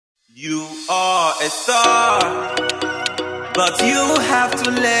a star, but you have to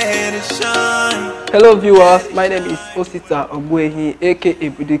let it shine. Hello viewers, my name is Osita Ogbuehi aka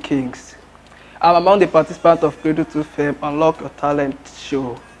Budu Kings. I'm among the participants of Cradle2fame Unlock Your Talent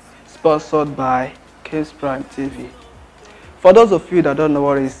show, sponsored by Kingsprimetv. For those of you that don't know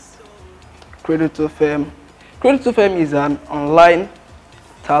what is Cradle2fame, Cradle2fame is an online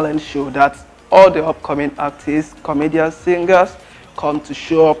talent show that all the upcoming artists, comedians, singers come to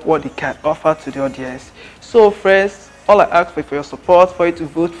show up what they can offer to the audience. So friends, all I ask for your support, for you to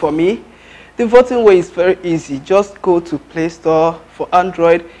vote for me. The voting way is very easy. Just go to Play Store for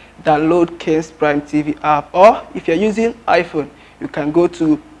Android, download Kingsprimetv app, or if you're using iPhone, you can go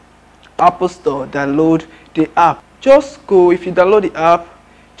to Apple Store, download the app. Just go, if you download the app,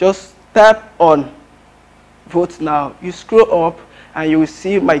 just tap on Vote Now. You scroll up and you will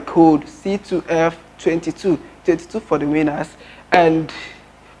see my code C2F22, 22 for the winners, and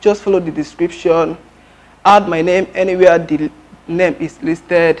just follow the description, add my name anywhere the name is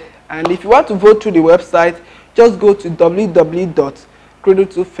listed, and if you want to vote through the website, just go to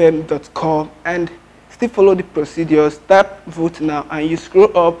www.cradle2fame.com and still follow the procedures, tap Vote Now, and you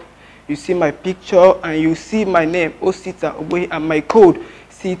scroll up, you see my picture and you see my name Osita Ogbuehi and my code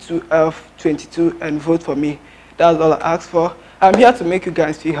C2F22 and vote for me. That's all I ask for. I'm here to make you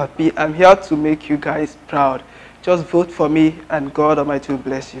guys feel happy. I'm here to make you guys proud. Just vote for me and God Almighty will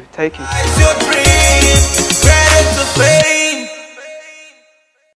bless you. Thank you.